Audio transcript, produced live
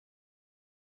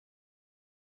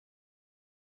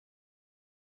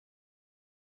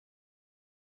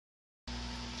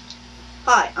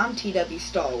Hi, I'm TW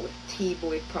Stahl with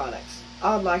T-Boy Products.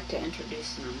 I would like to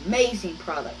introduce an amazing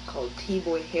product called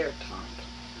T-Boy Hair Tonic.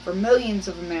 For millions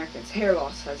of Americans, hair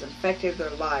loss has infected their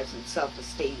lives and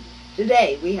self-esteem.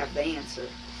 Today, we have the answer.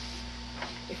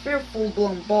 If you're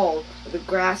full-blown bald, or the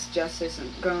grass just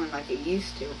isn't growing like it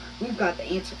used to, we've got the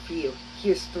answer for you.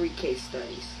 Here's 3 case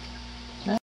studies.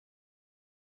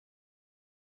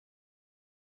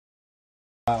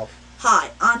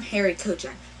 Hi, I'm Harry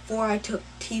Kojak. Before I took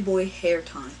T-Boy Hair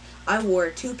Tonic, I wore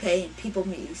a toupee and people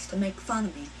used to make fun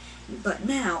of me. But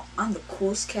now, I'm the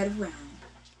coolest cat around.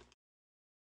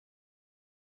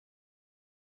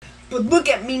 But look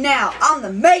at me now, I'm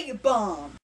the Mega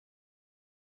Bomb!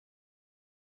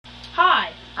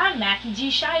 Hi, I'm Mackie G.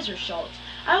 Shizer Schultz.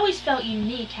 I always felt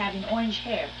unique having orange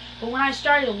hair, but when I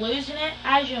started losing it,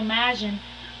 as you imagine,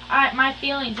 my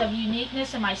feelings of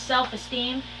uniqueness and my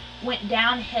self-esteem went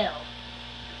downhill.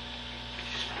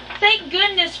 Thank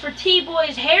goodness for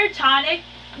T-Boy's Hair Tonic.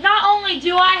 Not only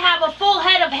do I have a full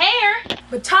head of hair,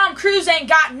 but Tom Cruise ain't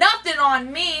got nothing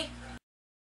on me.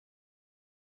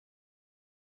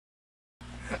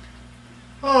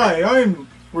 Hi, I'm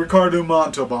Ricardo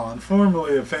Montalban,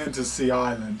 formerly of Fantasy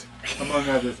Island, among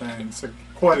other things, a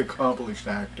quite accomplished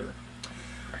actor.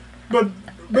 But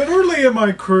early in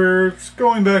my career,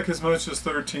 going back as much as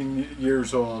 13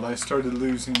 years old, I started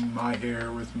losing my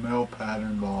hair with male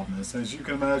pattern baldness. As you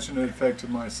can imagine, it affected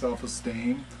my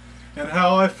self-esteem and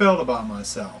how I felt about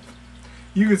myself.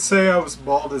 You could say I was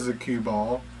bald as a cue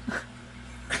ball,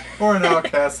 or an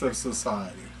outcast of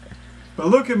society. But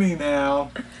look at me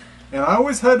now, and I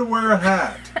always had to wear a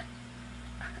hat.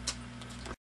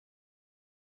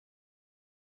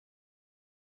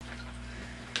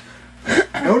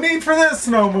 No need for this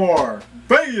no more.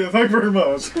 Thank you very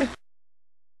much.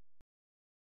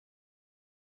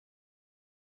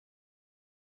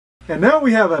 And now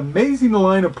we have an amazing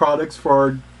line of products for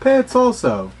our pets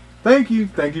also. Thank you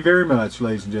very much,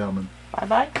 ladies and gentlemen.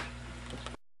 Bye-bye.